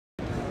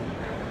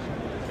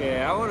Okay,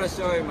 I want to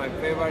show you my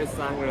favorite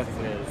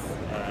sunglasses.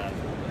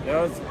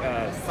 Those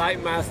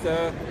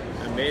Sightmaster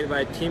are made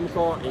by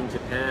TIEMCO in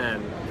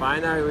Japan.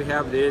 Finally, we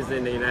have these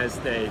in the United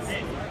States.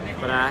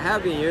 But I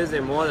have been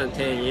using more than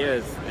 10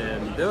 years,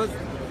 and those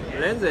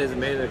lenses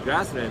made of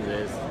glass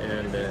lenses.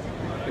 And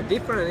the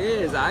difference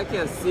is I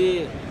can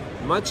see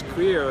much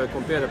clearer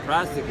compared to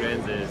plastic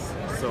lenses.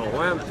 So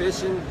when I'm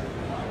fishing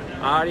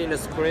early in the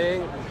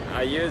spring,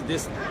 I use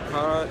this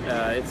color.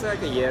 It's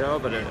like a yellow,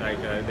 but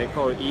they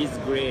call it East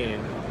Green.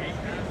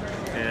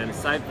 And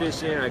sight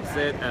fishing, like I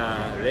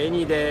said,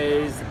 rainy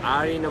days,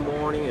 early in the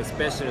morning,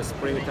 especially in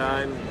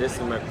springtime, this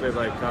is my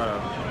favorite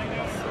color.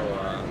 So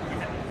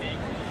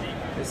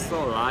it's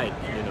so light,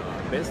 you know.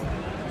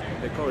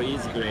 They call it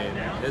East Green.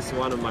 This is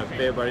one of my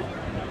favorite.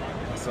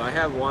 So I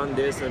have one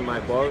this in my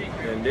boat,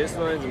 and this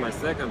one is my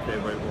second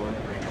favorite one.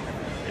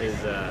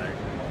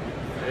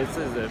 This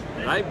is a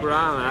light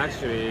brown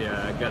actually.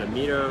 Got a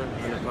mirror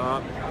on the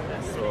top.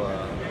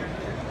 So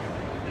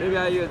maybe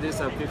I use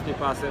this on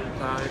 50% of the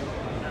time.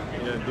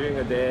 You know, during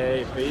the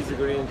day, if it's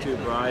green too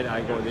bright,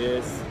 I go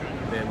this.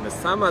 Then the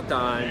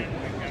summertime,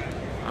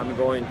 I'm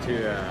going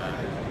to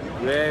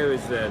gray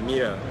with the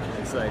mirror.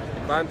 It's like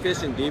if I'm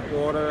fishing deep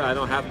water, I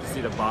don't have to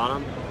see the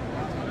bottom.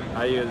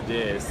 I use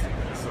this.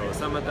 So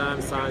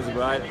summertime, sun is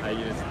bright, I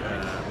use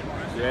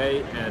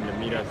gray and the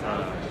mirror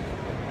color.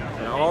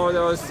 And all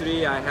those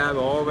three I have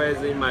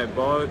always in my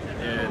boat,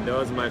 and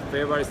those are my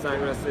favorite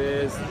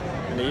sunglasses.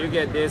 And you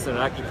get this on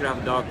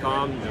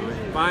luckycraft.com.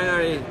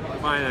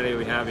 Finally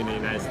we have in the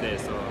United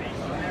States. So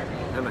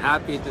I'm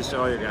happy to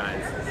show you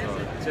guys.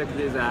 So check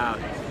this out.